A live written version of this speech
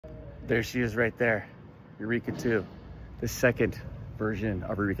There she is right there, Eureka II, the second version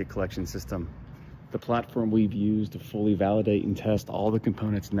of Eureka collection system. The platform we've used to fully validate and test all the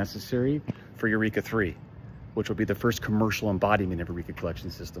components necessary for Eureka III, which will be the first commercial embodiment of Eureka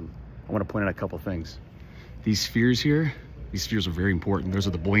collection system. I want to point out a couple things. These spheres here, these spheres are very important. Those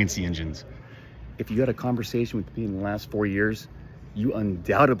are the buoyancy engines. If you had a conversation with me in the last 4 years, you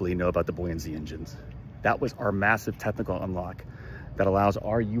undoubtedly know about the buoyancy engines. That was our massive technical unlock that allows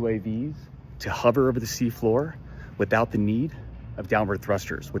our UAVs to hover over the seafloor without the need of downward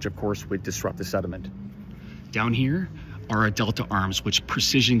thrusters, which of course would disrupt the sediment. Down here are our delta arms, which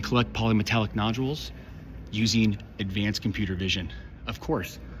precision collect polymetallic nodules using advanced computer vision. Of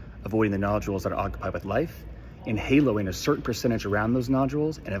course, avoiding the nodules that are occupied with life and haloing a certain percentage around those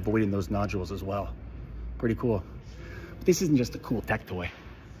nodules and avoiding those nodules as well. Pretty cool. But this isn't just a cool tech toy.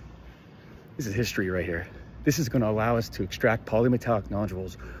 This is history right here. This is going to allow us to extract polymetallic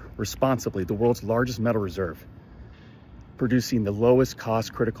nodules responsibly, the world's largest metal reserve, producing the lowest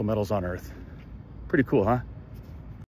cost critical metals on Earth. Pretty cool, huh?